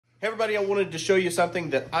Hey everybody, I wanted to show you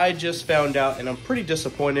something that I just found out, and I'm pretty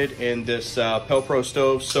disappointed in this Pelpro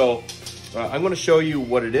stove. So I'm going to show you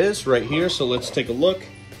what it is right here. So let's take a look.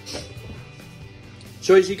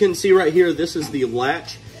 So as you can see right here, this is the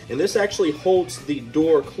latch, and this actually holds the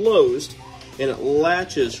door closed, and it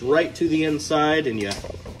latches right to the inside, and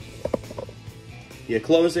you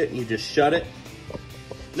close it and you just shut it.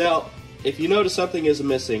 Now, if you notice something is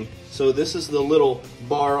missing, so this is the little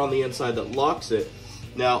bar on the inside that locks it.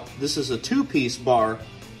 Now, this is a two-piece bar,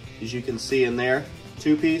 as you can see in there,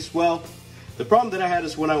 two-piece. Well, the problem that I had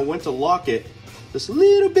is when I went to lock it, this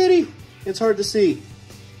little bitty, it's hard to see,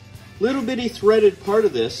 little bitty threaded part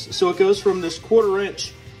of this. So it goes from this 1/4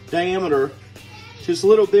 inch diameter to this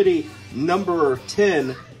little bitty number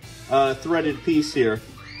 10 threaded piece here.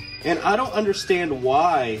 And I don't understand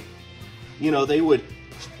why, they would,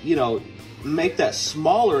 make that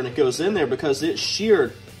smaller and it goes in there, because it's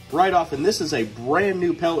sheared right off, and this is a brand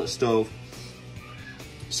new pellet stove.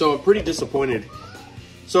 So I'm pretty disappointed.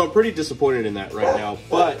 In that right now.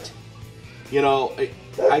 But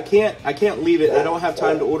I can't leave it. I don't have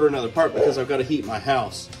time to order another part because I've got to heat my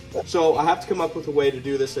house. So I have to come up with a way to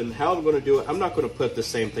do this, and how I'm going to do it, I'm not going to put the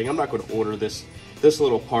same thing. I'm not going to order this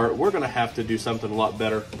little part. We're going to have to do something a lot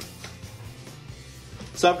better.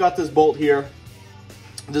 So I've got this bolt here.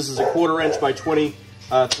 This is a 1/4 inch by 20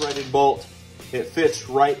 threaded bolt. It fits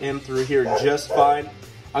right in through here just fine.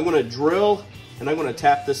 I'm going to drill and I'm going to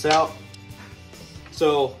tap this out.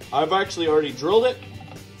 So I've actually already drilled it.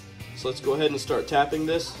 So let's go ahead and start tapping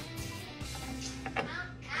this.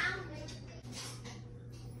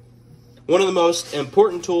 One of the most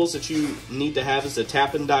important tools that you need to have is a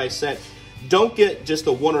tap and die set. Don't get just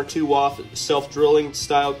a 1 or 2 off self-drilling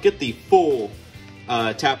style. Get the full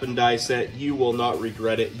tap and die set. You will not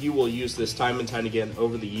regret it. You will use this time and time again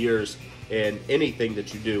over the years in anything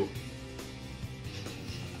that you do.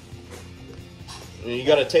 And you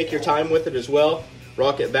got to take your time with it as well.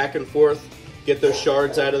 Rock it back and forth. Get those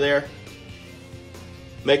shards out of there.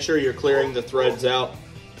 Make sure you're clearing the threads out.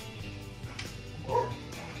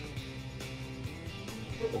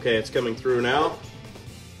 Okay, it's coming through now.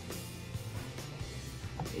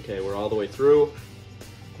 Okay, we're all the way through.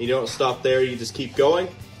 You don't stop there, you just keep going.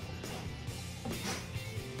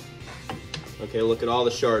 Okay, look at all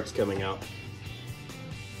the shards coming out.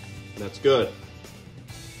 That's good.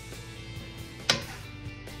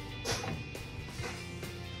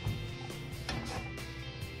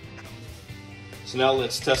 So now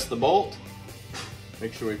let's test the bolt.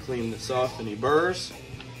 Make sure we clean this off any burrs.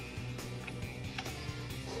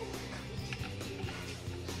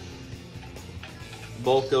 The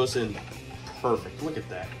bolt goes in perfect. Look at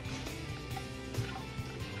that.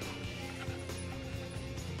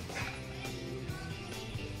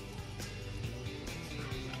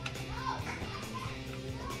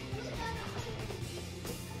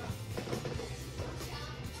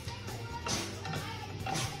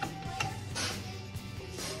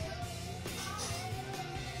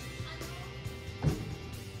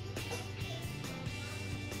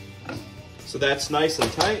 So that's nice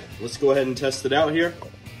and tight. Let's go ahead and test it out here.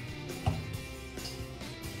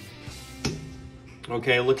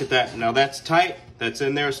 Okay, look at that. Now that's tight. That's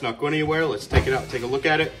in there. It's not going anywhere. Let's take it out, take a look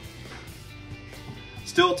at it.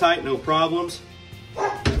 Still tight, no problems.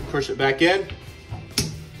 Push it back in.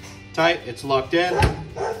 Tight, it's locked in.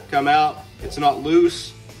 Come out, it's not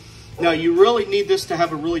loose. Now you really need this to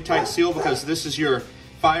have a really tight seal, because this is your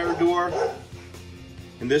fire door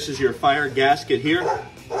and this is your fire gasket here.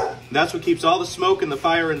 And that's what keeps all the smoke and the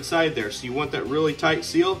fire inside there. So you want that really tight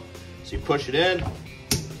seal. So you push it in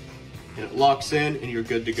and it locks in and you're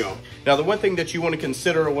good to go. Now the one thing that you want to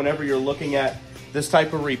consider whenever you're looking at this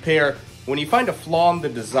type of repair, when you find a flaw in the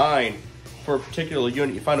design for a particular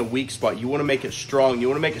unit, you find a weak spot, you want to make it strong. You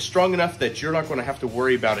want to make it strong enough that you're not going to have to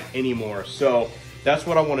worry about it anymore. So that's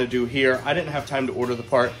what I want to do here. I didn't have time to order the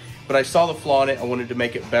part, but I saw the flaw in it. I wanted to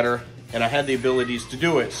make it better, and I had the abilities to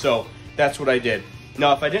do it. So that's what I did.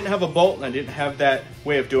 Now, if I didn't have a bolt and I didn't have that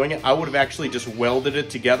way of doing it, I would have actually just welded it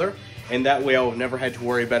together, and that way I would have never had to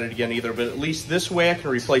worry about it again either. But at least this way I can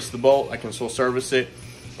replace the bolt. I can still service it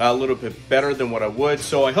a little bit better than what I would.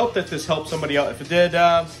 So I hope that this helped somebody out. If it did,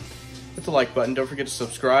 hit the like button. Don't forget to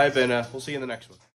subscribe, and we'll see you in the next one.